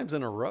this just, times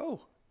in a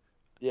row.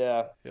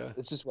 yeah, Yeah.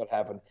 it's just what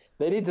happened.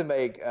 They need to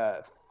make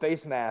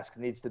face mask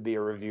needs to be a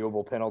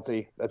reviewable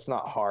penalty. That's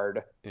not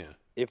hard. Yeah.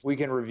 If we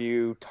can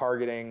review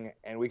targeting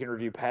and we can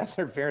review pass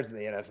interference in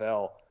the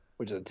NFL,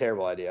 which is a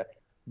terrible idea,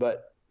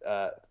 but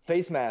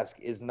face mask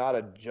is not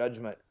a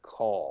judgment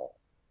call.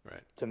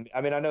 Right. To me,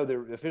 I mean, I know the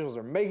officials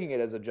are making it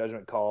as a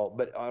judgment call,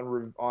 but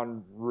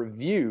on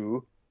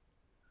review,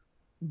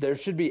 there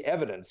should be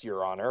evidence,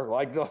 Your Honor.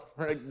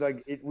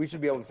 We should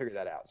be able to figure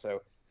that out.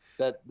 So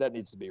that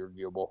needs to be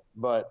reviewable.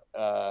 But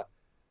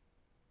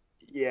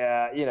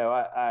yeah,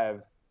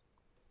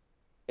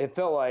 it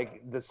felt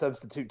like the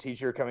substitute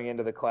teacher coming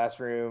into the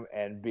classroom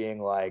and being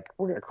like,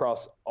 "We're going to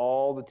cross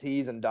all the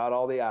T's and dot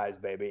all the I's,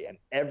 baby, and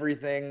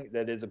everything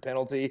that is a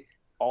penalty,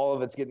 all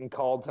of it's getting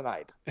called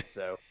tonight."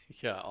 So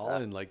Yeah. All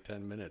in like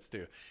 10 minutes,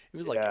 too. It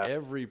was like yeah,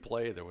 every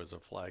play there was a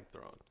flag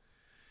thrown.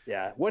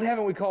 yeah. What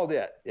haven't we called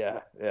yet?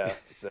 Yeah, yeah.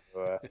 So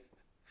I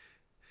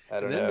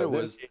And don't then know. there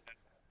was,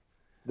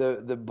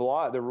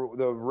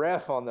 The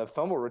ref on the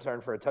fumble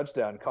return for a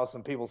touchdown cost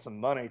some people some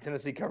money.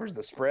 Tennessee covers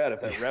the spread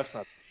if that ref's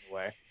not in the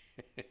way.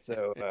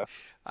 So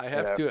I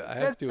have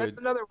that's to,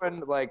 another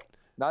one. Like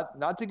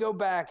not to go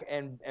back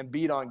and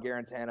beat on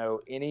Garantano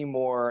any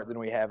more than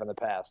we have in the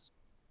past,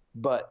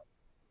 but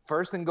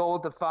first and goal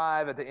at the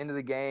 5 at the end of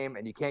the game,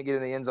 and you can't get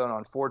in the end zone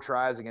on 4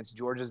 tries against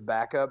Georgia's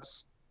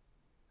backups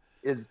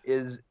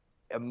is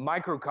a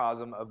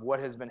microcosm of what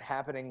has been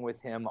happening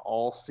with him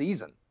all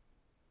season.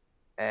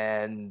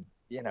 And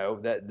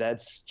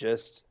that's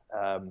just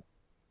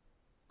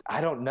I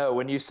don't know.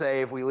 When you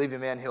say if we leave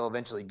him in, he'll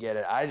eventually get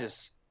it.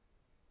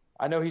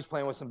 I know he's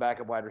playing with some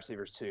backup wide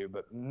receivers too,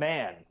 but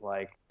man,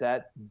 like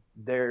that,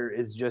 there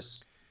is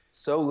just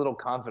so little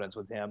confidence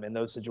with him in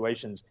those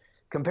situations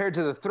compared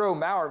to the throw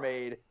Maurer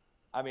made.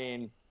 I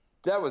mean,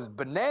 that was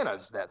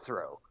bananas, that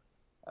throw.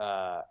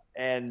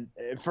 And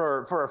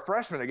for a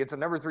freshman against a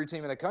number 3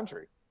 team in the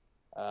country.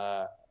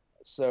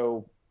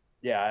 So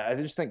yeah, I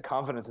just think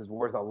confidence is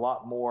worth a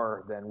lot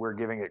more than we're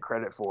giving it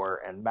credit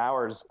for. And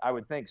Maurer's, I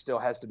would think, still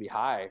has to be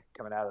high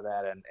coming out of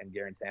that, and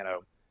Garantano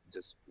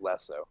just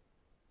less so.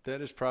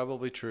 That is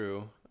probably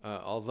true.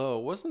 Although,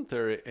 wasn't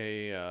there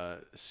a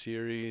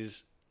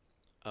series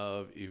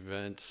of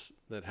events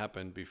that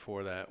happened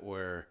before that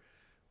where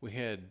we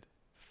had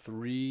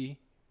 3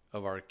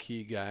 of our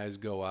key guys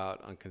go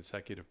out on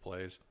consecutive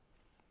plays?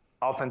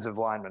 Offensive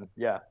lineman,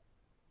 yeah.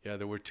 Yeah,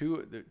 there were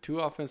two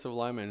offensive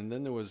linemen, and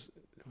then there was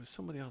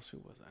somebody else. Who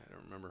was I? I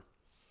don't remember.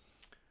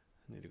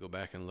 I need to go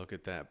back and look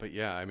at that. But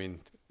yeah, I mean,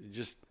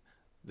 just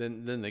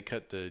then they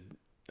cut to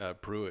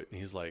Pruitt, and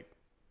he's like,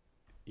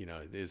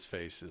 his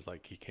face is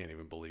like he can't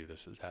even believe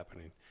this is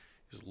happening.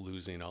 He's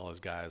losing all his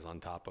guys on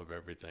top of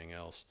everything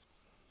else.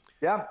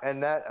 Yeah,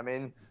 and that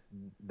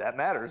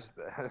matters.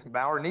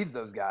 Maurer needs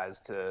those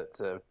guys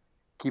to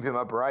keep him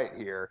upright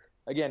here.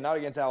 Again, not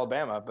against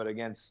Alabama, but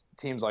against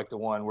teams like the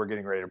one we're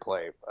getting ready to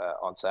play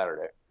on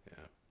Saturday.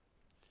 Yeah.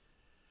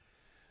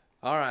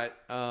 All right.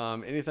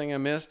 Anything I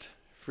missed?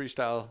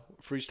 Freestyle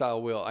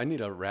Will. I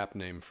need a rap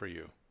name for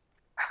you.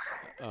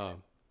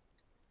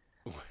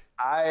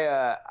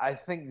 I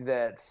think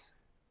that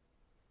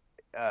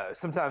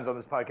sometimes on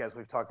this podcast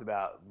we've talked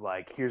about,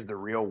 like, here's the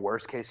real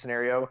worst case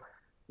scenario.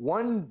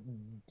 One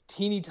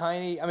teeny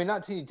tiny, I mean,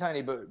 not teeny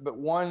tiny, but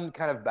one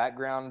kind of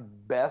background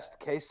best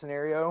case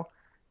scenario.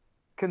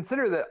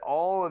 Consider that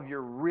all of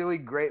your really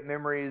great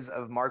memories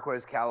of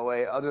Marquez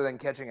Callaway, other than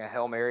catching a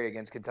Hail Mary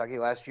against Kentucky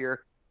last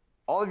year,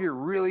 all of your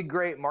really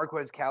great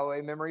Marquez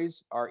Callaway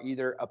memories are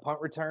either a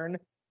punt return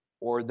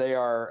or they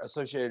are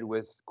associated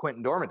with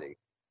Quentin Dormady.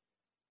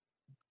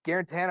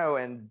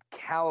 Garantano and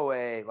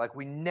Callaway, like,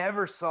 we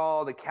never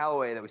saw the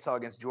Callaway that we saw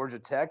against Georgia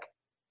Tech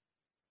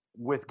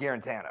with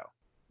Garantano,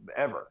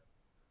 ever.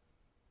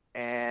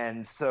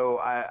 And so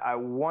I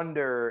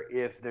wonder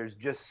if there's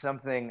just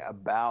something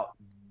about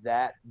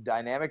that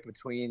dynamic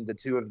between the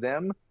two of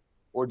them,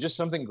 or just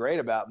something great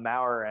about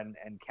Maurer and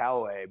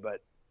Callaway. But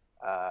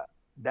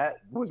that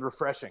was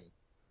refreshing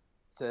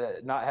to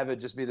not have it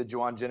just be the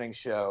Juwan Jennings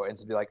show, and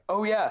to be like,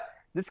 oh yeah,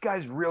 this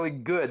guy's really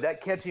good. That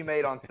catch he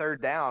made on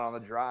 3rd down on the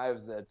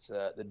drive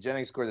that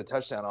Jennings scored the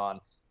touchdown on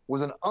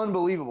was an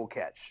unbelievable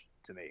catch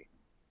to me.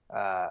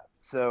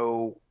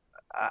 So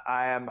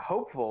I am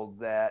hopeful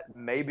that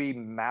maybe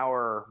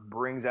Maurer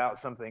brings out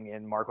something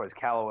in Marquez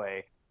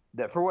Callaway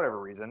that, for whatever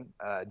reason,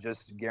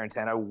 just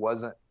Garantano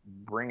wasn't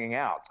bringing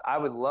out. I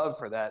would love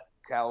for that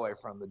Callaway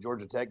from the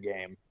Georgia Tech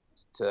game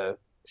to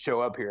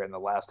show up here in the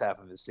last half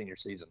of his senior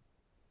season.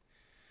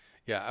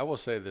 Yeah, I will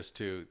say this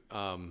too.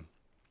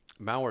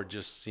 Maurer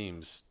just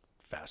seems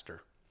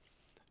faster,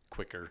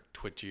 quicker,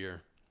 twitchier.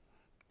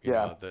 You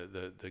know,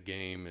 the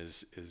game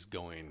is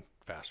going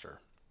faster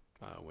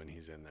when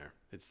he's in there.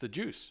 It's the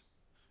juice.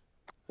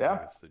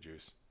 Yeah, it's the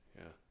juice.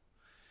 Yeah.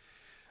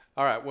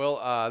 All right.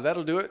 Well,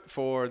 that'll do it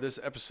for this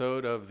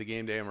episode of the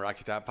Game Day and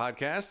Rocky Top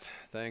podcast.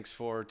 Thanks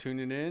for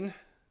tuning in.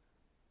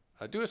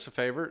 Do us a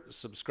favor,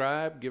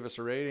 subscribe, give us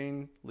a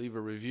rating, leave a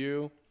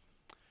review.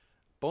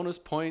 Bonus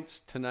points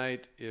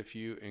tonight if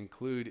you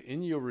include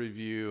in your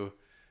review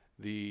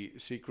the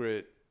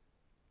secret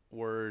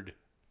word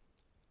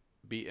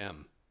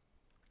BM.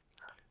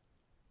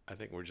 I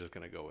think we're just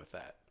going to go with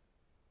that.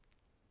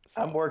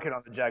 So, I'm working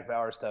on the Jack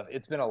Bauer stuff.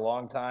 It's been a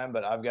long time,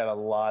 but I've got a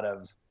lot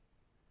of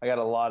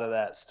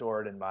that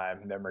stored in my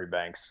memory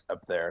banks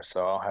up there.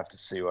 So I'll have to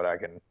see what I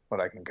can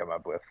come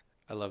up with.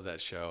 I love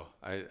that show.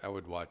 I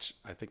would watch.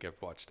 I think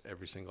I've watched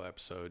every single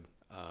episode.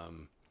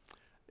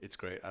 It's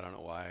great. I don't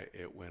know why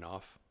it went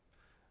off,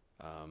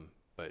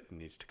 but it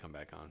needs to come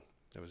back on.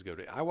 It was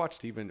good. I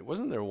watched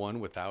wasn't there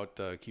one without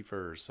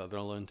Kiefer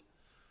Sutherland?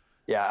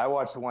 Yeah, I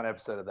watched one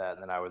episode of that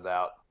and then I was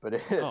out. But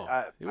it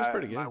was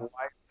pretty good.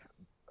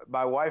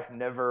 My wife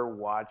never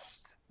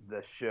watched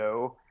the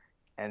show,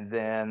 and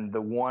then the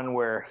one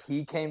where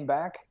he came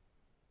back,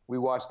 we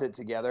watched it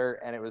together,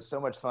 and it was so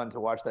much fun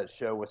to watch that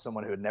show with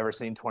someone who had never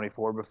seen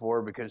 24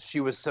 before, because she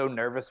was so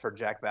nervous for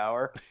Jack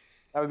Bauer.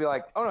 I would be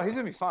like, oh no, he's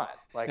gonna be fine.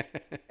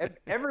 Like,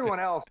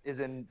 everyone else is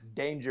in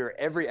danger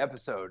every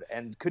episode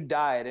and could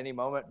die at any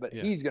moment, but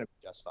he's gonna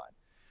be just fine.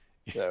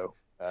 So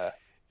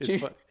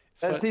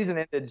that season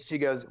ended. She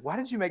goes, why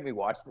did you make me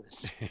watch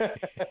this?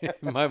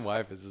 My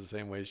wife is the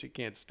same way. She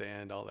can't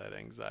stand all that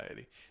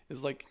anxiety.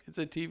 It's like, it's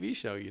a TV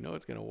show. You know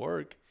it's gonna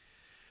work.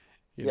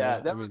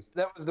 That was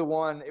the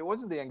one. It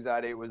wasn't the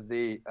anxiety. It was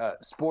the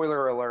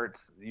spoiler alert.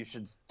 You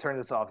should turn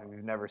this off if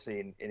you've never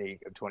seen any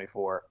of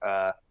 24.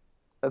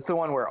 That's the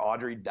one where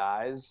Audrey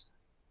dies.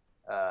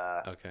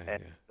 Okay.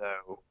 And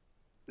so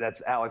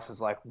that's Alex was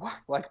like, what?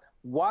 Like,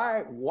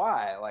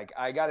 why? Like,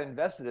 I got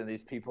invested in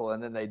these people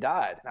and then they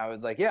died. And I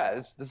was like, yeah,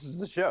 this is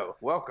the show.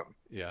 Welcome.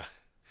 Yeah.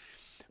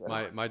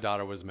 My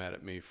daughter was mad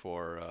at me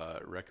for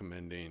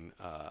recommending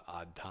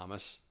Odd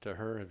Thomas to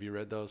her. Have you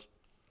read those?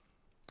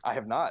 I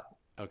have not.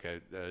 Okay,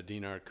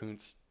 Dean R.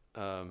 Kuntz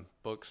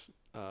books,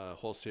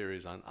 whole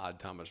series on Odd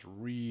Thomas.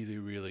 Really,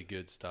 really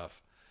good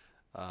stuff.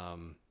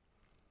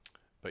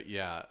 But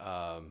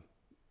yeah,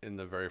 in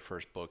the very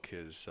first book,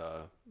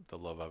 the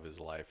love of his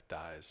life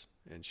dies,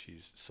 and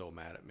she's so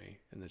mad at me,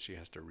 and then she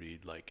has to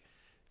read like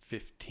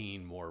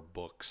 15 more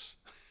books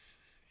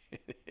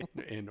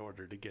in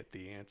order to get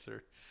the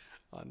answer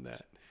on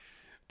that.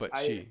 But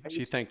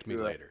she thanked me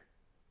later.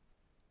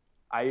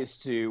 I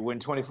used to, when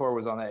 24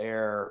 was on the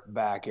air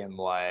back in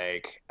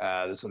like,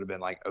 this would have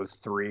been like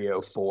 03,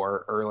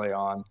 04, early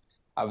on.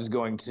 I was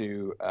going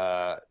to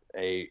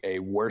a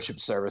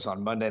worship service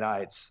on Monday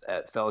nights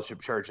at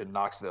Fellowship Church in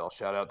Knoxville.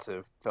 Shout out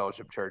to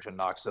Fellowship Church in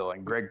Knoxville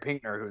and Greg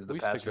Pinkner, who was the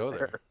pastor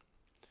there.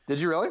 Did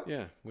you really?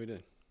 Yeah, we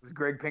did. Was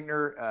Greg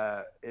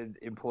Pinkner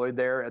employed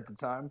there at the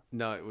time?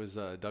 No, it was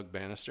Doug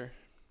Bannister.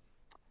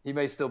 He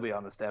may still be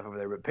on the staff over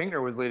there, but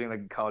Pinkner was leading the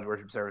college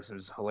worship service. It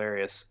was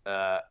hilarious.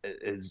 I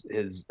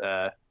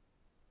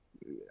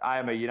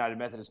am a United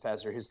Methodist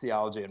pastor. His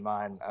theology and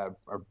mine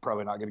are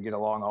probably not going to get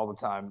along all the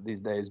time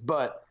these days.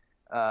 But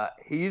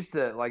he used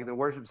to, like, the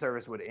worship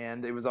service would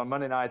end. It was on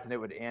Monday nights, and it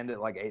would end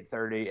at like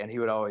 8:30. And he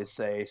would always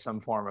say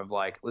some form of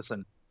like,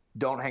 "Listen,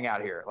 don't hang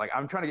out here. Like,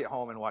 I'm trying to get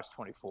home and watch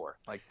 24.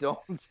 Like, don't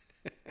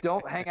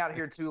hang out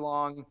here too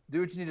long. Do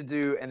what you need to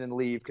do, and then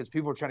leave, because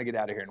people are trying to get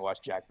out of here and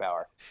watch Jack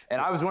Bauer."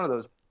 And I was one of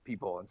those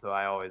people, and so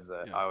I always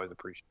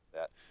appreciate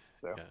that.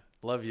 So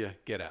love you.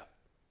 Get out.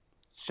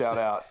 Shout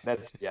out.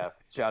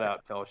 Shout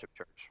out Fellowship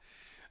Church.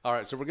 All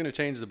right, so we're going to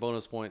change the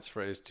bonus points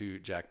phrase to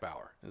Jack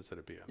Bauer instead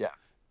of BM. Yeah.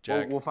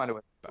 Jack. We'll find a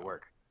way to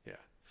work. Yeah.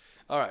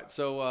 All right,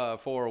 so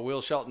for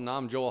Will Shelton,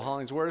 I'm Joel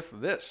Hollingsworth.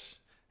 This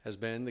has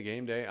been the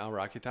Game Day on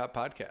Rocky Top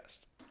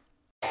podcast.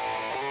 All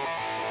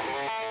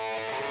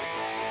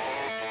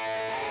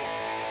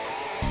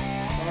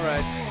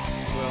right.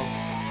 Well,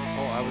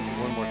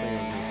 one more thing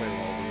I was going to say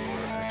while we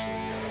were actually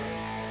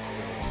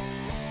still.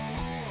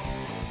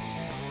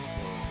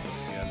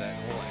 Yeah, that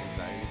whole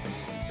anxiety thing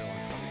you feel on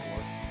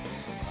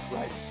 24.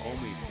 Right.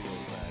 Omi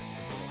feels that in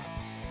Little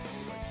House.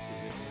 He's like, is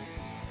it really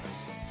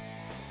right?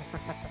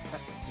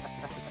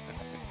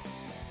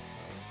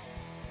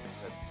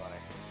 That's funny.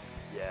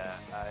 Yeah,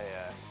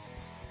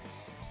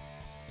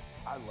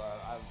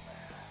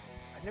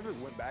 I never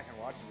went back and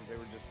watched them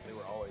because they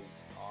were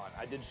always on.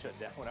 I did shut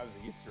down when I was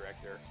a youth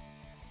director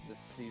this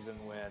season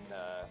when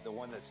the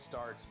one that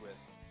starts with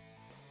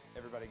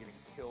everybody getting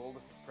killed,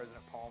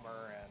 President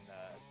Palmer, and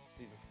it's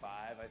season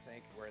 5, I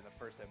think, where in the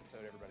first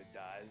episode everybody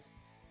dies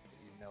that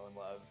you know and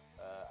love.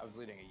 I was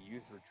leading a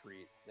youth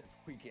retreat that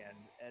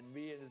weekend, and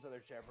me and this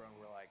other chaperone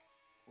were like,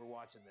 "We're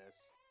watching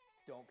this.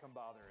 Don't come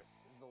bother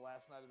us." It was the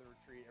last night of the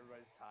retreat.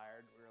 Everybody's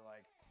tired. We were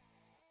like,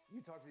 "You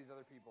talk to these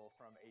other people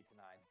from 8 to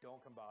 9. Don't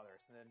come bother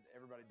us." And then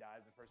everybody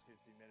dies in the first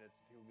 15 minutes.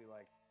 And people be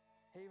like,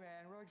 "Hey,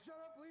 man." We're like, "Shut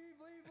up, leave.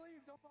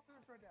 Don't bother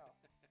us right now."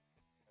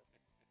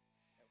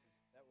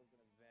 That was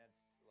an event.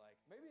 Like,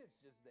 maybe it's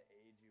just the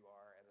age you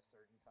are at a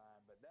certain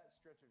time, but that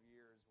stretch of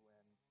years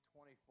when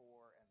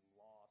 24 and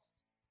Lost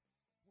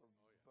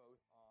were both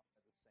on at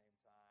the